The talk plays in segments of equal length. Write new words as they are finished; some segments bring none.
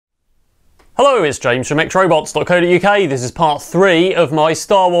Hello, it's James from XRobots.co.uk. This is part 3 of my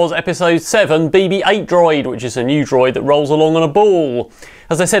Star Wars Episode 7 BB-8 droid, which is a new droid that rolls along on a ball.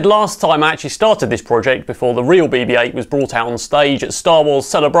 As I said last time, I actually started this project before the real BB-8 was brought out on stage at Star Wars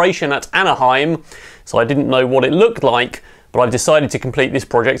Celebration at Anaheim, so I didn't know what it looked like, but I've decided to complete this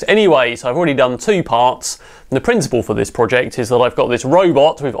project anyway, so I've already done 2 parts. And the principle for this project is that I've got this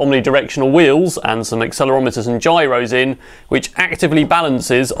robot with omnidirectional wheels and some accelerometers and gyros in, which actively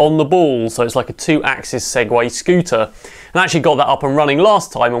balances on the ball, so it's like a 2-axis Segway scooter. And I actually got that up and running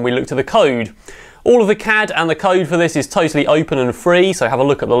last time when we looked at the code. All of the CAD and the code for this is totally open and free, so have a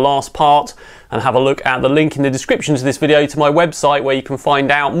look at the last part and have a look at the link in the description to this video to my website where you can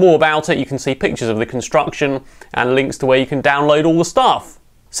find out more about it. You can see pictures of the construction and links to where you can download all the stuff.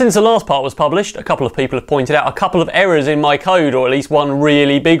 Since the last part was published, a couple of people have pointed out a couple of errors in my code, or at least one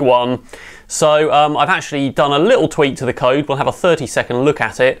really big one. So I've actually done a little tweak to the code. We'll have a 30-second look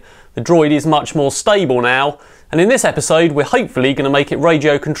at it. The droid is much more stable now, and in this episode we're hopefully going to make it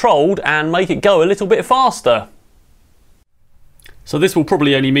radio controlled and make it go a little bit faster. So this will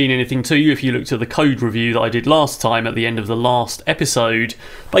probably only mean anything to you if you looked at the code review that I did last time at the end of the last episode.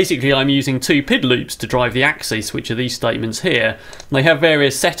 Basically I'm using 2 PID loops to drive the axis, which are these statements here. And they have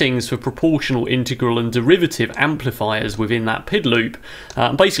various settings for proportional, integral and derivative amplifiers within that PID loop.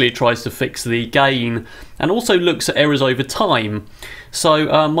 Basically it tries to fix the gain and also looks at errors over time.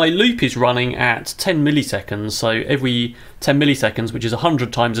 So my loop is running at 10 milliseconds, so every 10 milliseconds, which is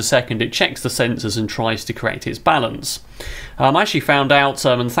 100 times a second, it checks the sensors and tries to correct its balance. I actually found out,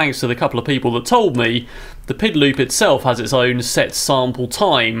 and thanks to the couple of people that told me, the PID loop itself has its own set sample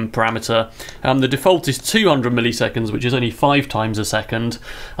time parameter. The default is 200 milliseconds, which is only 5 times a second,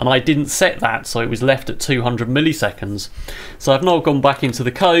 and I didn't set that, so it was left at 200 milliseconds. So I've now gone back into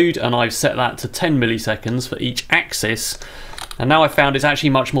the code and I've set that to 10 milliseconds for each axis. And now I found it's actually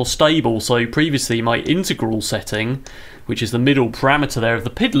much more stable. So previously my integral setting, which is the middle parameter there of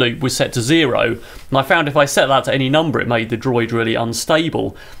the PID loop, was set to 0. And I found if I set that to any number it made the droid really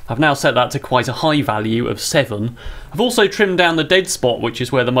unstable. I've now set that to quite a high value of 7. I've also trimmed down the dead spot, which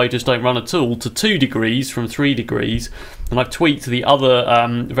is where the motors don't run at all, to 2 degrees from 3 degrees. And I've tweaked the other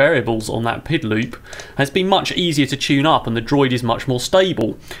variables on that PID loop. And it's been much easier to tune up and the droid is much more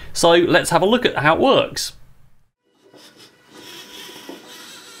stable. So let's have a look at how it works.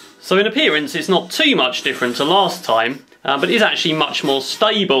 So in appearance it's not too much different to last time, but it is actually much more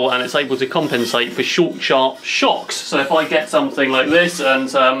stable and it's able to compensate for short, sharp shocks. So if I get something like this and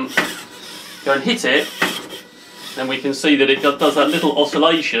go and hit it, then we can see that it does that little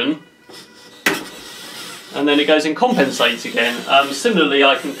oscillation and then it goes and compensates again. Similarly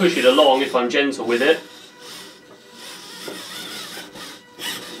I can push it along if I'm gentle with it,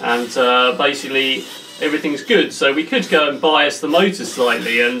 and basically everything's good. So we could go and bias the motor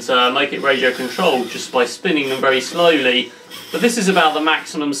slightly and make it radio controlled just by spinning them very slowly, but this is about the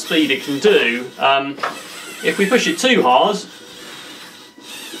maximum speed it can do. If we push it too hard,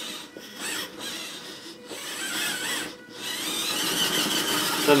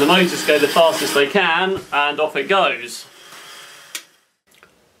 then the motors go the fastest they can and off it goes.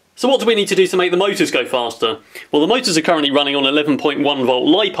 So what do we need to do to make the motors go faster? Well, the motors are currently running on 11.1 volt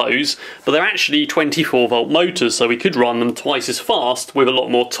LiPos, but they're actually 24 volt motors, so we could run them twice as fast with a lot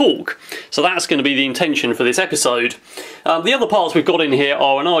more torque. So that's going to be the intention for this episode. The other parts we've got in here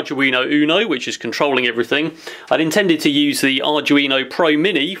are an Arduino Uno, which is controlling everything. I'd intended to use the Arduino Pro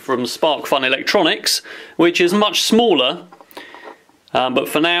Mini from SparkFun Electronics, which is much smaller. But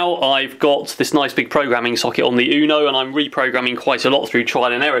for now I've got this nice big programming socket on the Uno and I'm reprogramming quite a lot through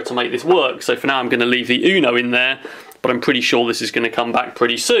trial and error to make this work. So for now I'm going to leave the Uno in there, but I'm pretty sure this is going to come back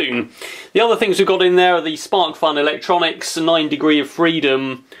pretty soon. The other things we've got in there are the SparkFun Electronics 9 degree of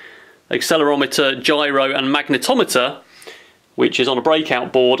freedom accelerometer, gyro and magnetometer, which is on a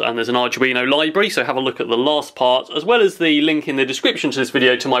breakout board, and there's an Arduino library, so have a look at the last part, as well as the link in the description to this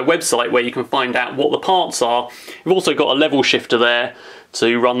video to my website where you can find out what the parts are. We've also got a level shifter there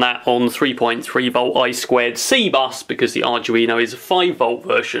to run that on 3.3 volt I2C bus because the Arduino is a 5 volt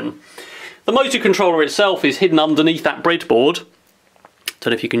version. The motor controller itself is hidden underneath that breadboard.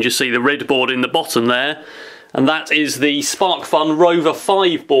 Don't know if you can just see the red board in the bottom there. And that is the SparkFun Rover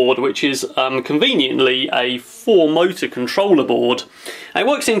 5 board, which is conveniently a 4 motor controller board. And it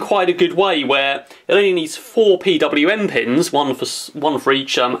works in quite a good way where it only needs 4 PWM pins, one for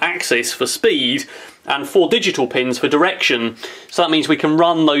each axis for speed, and 4 digital pins for direction. So that means we can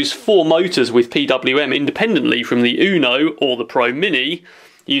run those 4 motors with PWM independently from the Uno or the Pro Mini,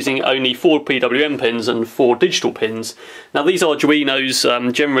 using only 4 PWM pins and 4 digital pins. Now these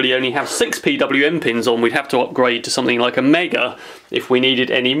Arduinos generally only have 6 PWM pins on. We'd have to upgrade to something like a Mega if we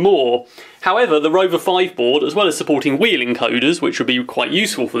needed any more. However, the Rover 5 board, as well as supporting wheel encoders, which would be quite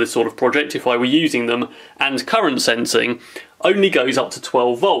useful for this sort of project if I were using them, and current sensing, only goes up to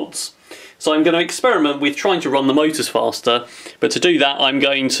 12 volts. So I'm going to experiment with trying to run the motors faster, but to do that I'm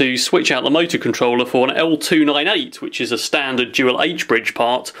going to switch out the motor controller for an L298, which is a standard dual H-bridge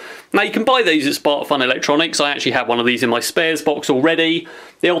part. Now you can buy these at Spark Fun Electronics. I actually have one of these in my spares box already.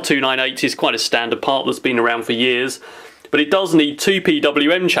 The L298 is quite a standard part that's been around for years, but it does need 2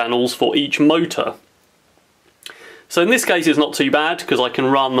 PWM channels for each motor. So in this case it's not too bad because I can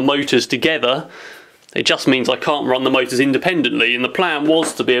run the motors together. It just means I can't run the motors independently, and the plan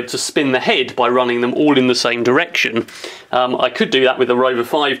was to be able to spin the head by running them all in the same direction. I could do that with the Rover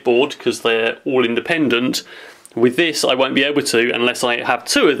 5 board because they're all independent. With this I won't be able to unless I have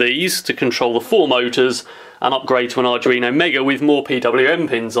 2 of these to control the 4 motors and upgrade to an Arduino Mega with more PWM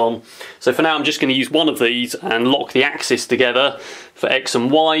pins on. So for now I'm just going to use one of these and lock the axis together for X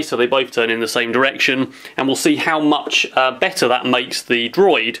and Y so they both turn in the same direction, and we'll see how much better that makes the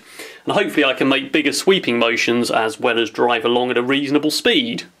Droid. And hopefully I can make bigger sweeping motions as well as drive along at a reasonable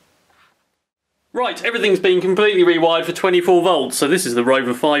speed. Right, everything's been completely rewired for 24 volts. So this is the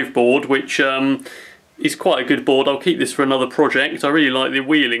Rover 5 board, which is quite a good board. I'll keep this for another project. I really like the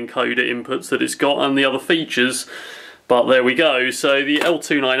wheel encoder inputs that it's got and the other features. But there we go. So the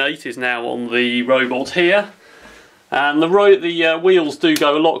L298 is now on the robot here. And the wheels do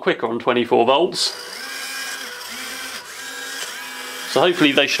go a lot quicker on 24 volts. So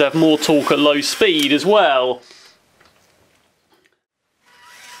hopefully they should have more torque at low speed as well.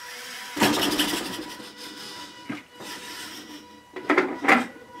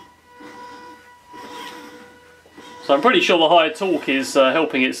 So I'm pretty sure the higher torque is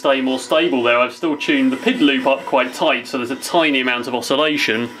helping it stay more stable there. I've still tuned the PID loop up quite tight, so there's a tiny amount of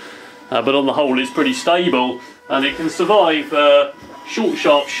oscillation, but on the whole it's pretty stable, and it can survive short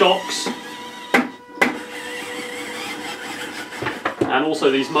sharp shocks and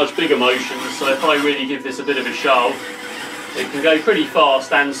also these much bigger motions. So if I really give this a bit of a shove, it can go pretty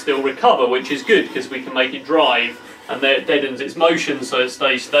fast and still recover, which is good because we can make it drive, and there it deadens its motion so it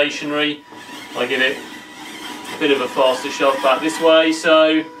stays stationary. I give it a bit of a faster shove back this way,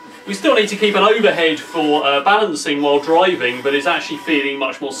 so we still need to keep an overhead for balancing while driving, but it's actually feeling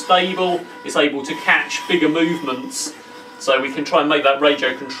much more stable. It's able to catch bigger movements, so we can try and make that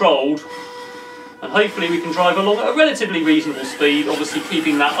radio controlled, and hopefully we can drive along at a relatively reasonable speed, obviously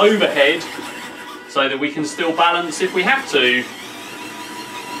keeping that overhead so that we can still balance if we have to.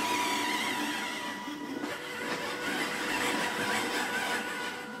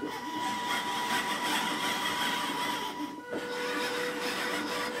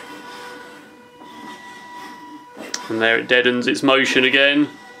 And there it deadens its motion again.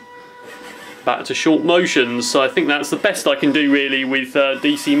 Back to short motions, so I think that's the best I can do really with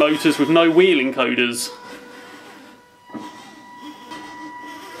DC motors with no wheel encoders.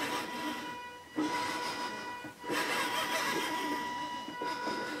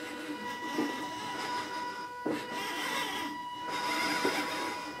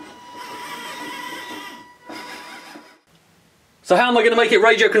 So how am I going to make it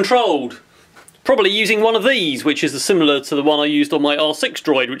radio controlled? Probably using one of these, which is similar to the one I used on my R6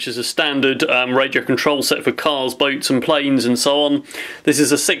 Droid, which is a standard radio control set for cars, boats and planes and so on. This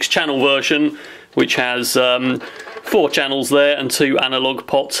is a 6-channel version, which has 4 channels there and 2 analog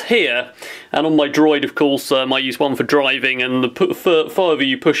pots here. And on my Droid, of course, I use one for driving, and the further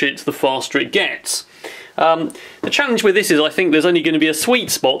you push it, the faster it gets. The challenge with this is I think there's only going to be a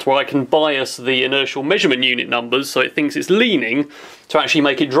sweet spot where I can bias the inertial measurement unit numbers so it thinks it's leaning to actually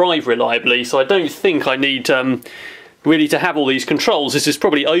make it drive reliably. So I don't think I need really to have all these controls. This is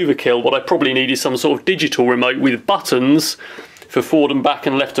probably overkill. What I probably need is some sort of digital remote with buttons for forward and back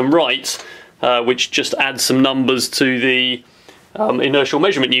and left and right, which just adds some numbers to the inertial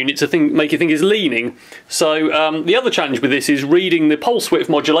measurement unit to make it think it's leaning. So the other challenge with this is reading the pulse width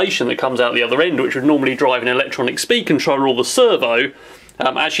modulation that comes out the other end, which would normally drive an electronic speed controller or the servo.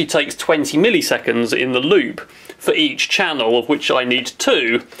 Actually takes 20 milliseconds in the loop for each channel, of which I need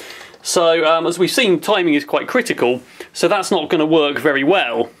 2. So as we've seen, timing is quite critical, so that's not going to work very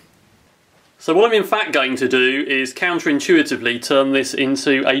well. So what I'm in fact going to do is counterintuitively turn this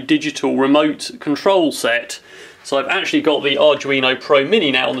into a digital remote control set. So I've actually got the Arduino Pro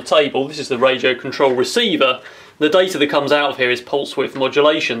Mini now on the table. This is the radio control receiver. The data that comes out of here is pulse width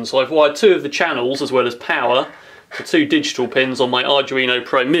modulation. So I've wired 2 of the channels as well as power to 2 digital pins on my Arduino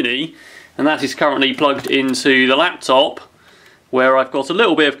Pro Mini, and that is currently plugged into the laptop. where I've got a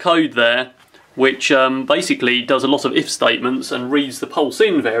little bit of code there which basically does a lot of if statements and reads the pulse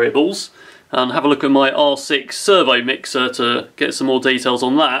in variables. And have a look at my R6 servo mixer to get some more details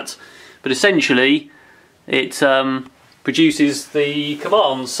on that. But essentially it produces the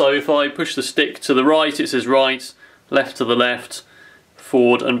commands. So if I push the stick to the right, it says right, left to the left,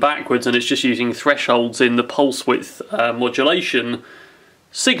 forward and backwards, and it's just using thresholds in the pulse width modulation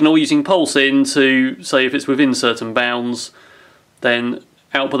signal, using pulse in to say if it's within certain bounds, then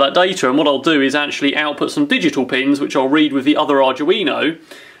output that data. And what I'll do is actually output some digital pins which I'll read with the other Arduino,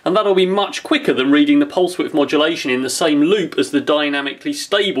 and that'll be much quicker than reading the pulse width modulation in the same loop as the dynamically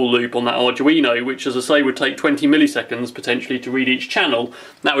stable loop on that Arduino, which, as I say, would take 20 milliseconds potentially to read each channel.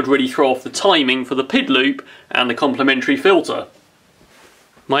 That would really throw off the timing for the PID loop and the complementary filter.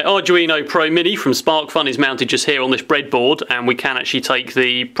 My Arduino Pro Mini from SparkFun is mounted just here on this breadboard, and we can actually take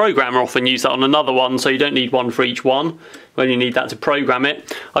the programmer off and use that on another one, so you don't need one for each one. We only need that to program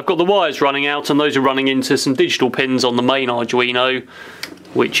it. I've got the wires running out, and those are running into some digital pins on the main Arduino,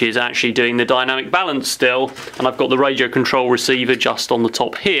 which is actually doing the dynamic balance still, and I've got the radio control receiver just on the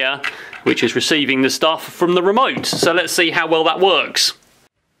top here, which is receiving the stuff from the remote. So let's see how well that works.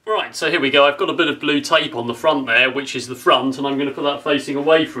 Right, so here we go. I've got a bit of blue tape on the front there, which is the front, and I'm going to put that facing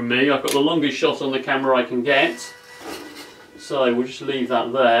away from me. I've got the longest shot on the camera I can get, so we'll just leave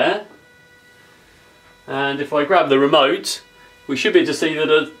that there. And if I grab the remote, we should be able to see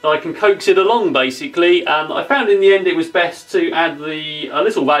that I can coax it along basically, and I found in the end it was best to add a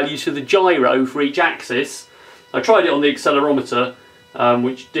little value to the gyro for each axis. I tried it on the accelerometer,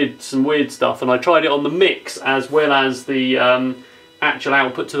 which did some weird stuff, and I tried it on the mix as well as the actual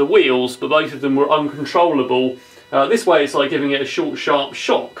output to the wheels, but both of them were uncontrollable. This way it's like giving it a short sharp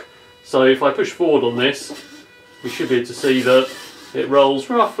shock. So if I push forward on this, we should be able to see that it rolls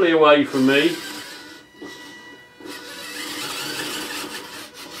roughly away from me.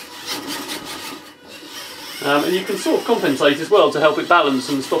 And you can sort of compensate as well to help it balance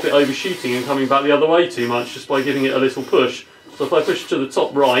and stop it overshooting and coming back the other way too much, just by giving it a little push. So if I push to the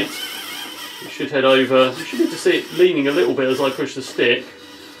top right, it should head over. You should be able to see it leaning a little bit as I push the stick,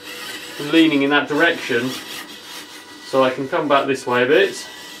 and leaning in that direction, so I can come back this way a bit.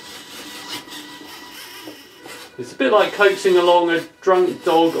 It's a bit like coaxing along a drunk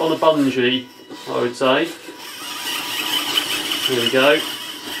dog on a bungee, I would say. Here we go.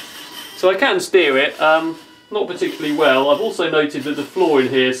 So I can steer it, not particularly well. I've also noted that the floor in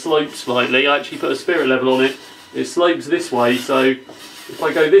here slopes slightly. I actually put a spirit level on it. It slopes this way, so if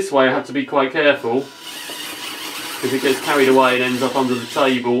I go this way I have to be quite careful, because it gets carried away and ends up under the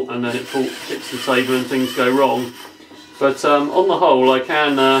table, and then it hits the table and things go wrong. But on the whole I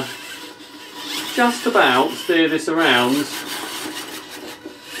can just about steer this around,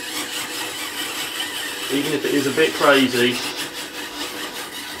 even if it is a bit crazy.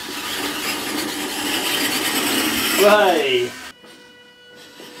 Hooray!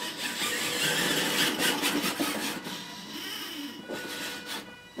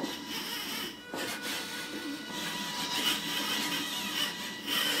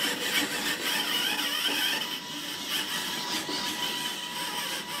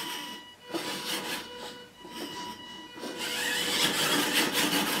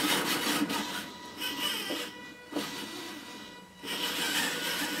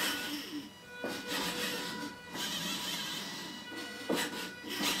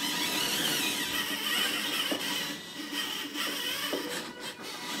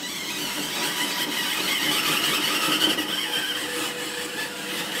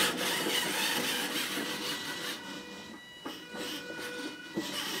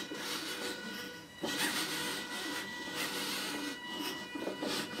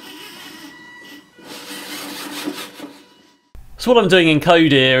 So what I'm doing in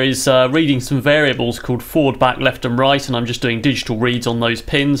code here is reading some variables called forward, back, left and right, and I'm just doing digital reads on those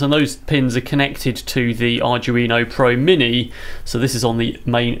pins, and those pins are connected to the Arduino Pro Mini. So this is on the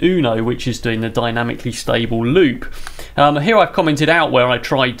main Uno, which is doing the dynamically stable loop. Here I've commented out where I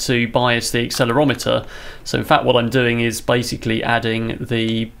tried to bias the accelerometer. So in fact what I'm doing is basically adding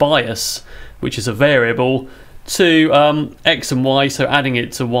the bias, which is a variable, to X and Y, so adding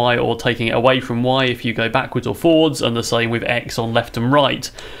it to Y or taking it away from Y if you go backwards or forwards, and the same with X on left and right.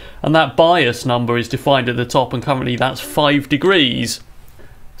 And that bias number is defined at the top, and currently that's 5 degrees.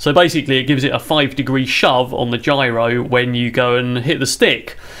 So basically it gives it a 5-degree shove on the gyro when you go and hit the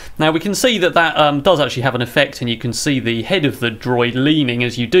stick. Now we can see that that does actually have an effect, and you can see the head of the droid leaning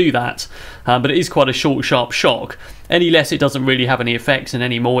as you do that, but it is quite a short sharp shock. Any less it doesn't really have any effects, and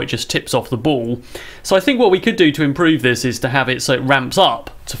any more it just tips off the ball. So I think what we could do to improve this is to have it so it ramps up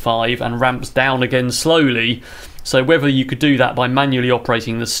to 5 and ramps down again slowly. So whether you could do that by manually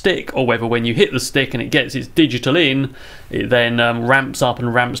operating the stick, or whether when you hit the stick and it gets its digital in, it then ramps up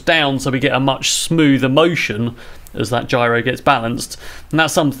and ramps down, so we get a much smoother motion as that gyro gets balanced. And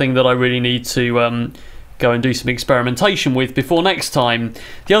that's something that I really need to go and do some experimentation with before next time.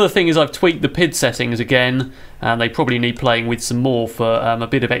 The other thing is I've tweaked the PID settings again, and they probably need playing with some more for a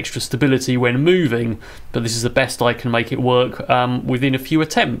bit of extra stability when moving, but this is the best I can make it work within a few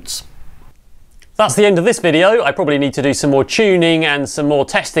attempts. That's the end of this video. I probably need to do some more tuning and some more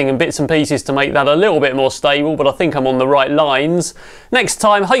testing and bits and pieces to make that a little bit more stable, but I think I'm on the right lines. Next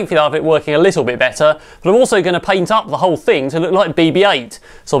time, hopefully I'll have it working a little bit better, but I'm also going to paint up the whole thing to look like BB-8.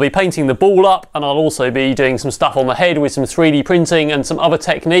 So I'll be painting the ball up, and I'll also be doing some stuff on the head with some 3D printing and some other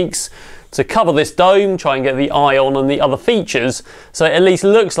techniques to cover this dome, try and get the eye on and the other features, so it at least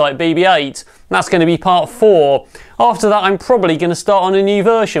looks like BB-8. That's going to be part 4. After that, I'm probably going to start on a new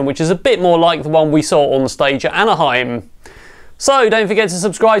version, which is a bit more like the one we saw on the stage at Anaheim. So don't forget to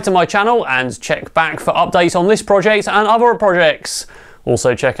subscribe to my channel and check back for updates on this project and other projects.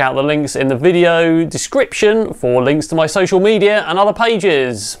 Also check out the links in the video description for links to my social media and other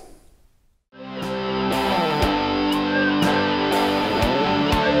pages.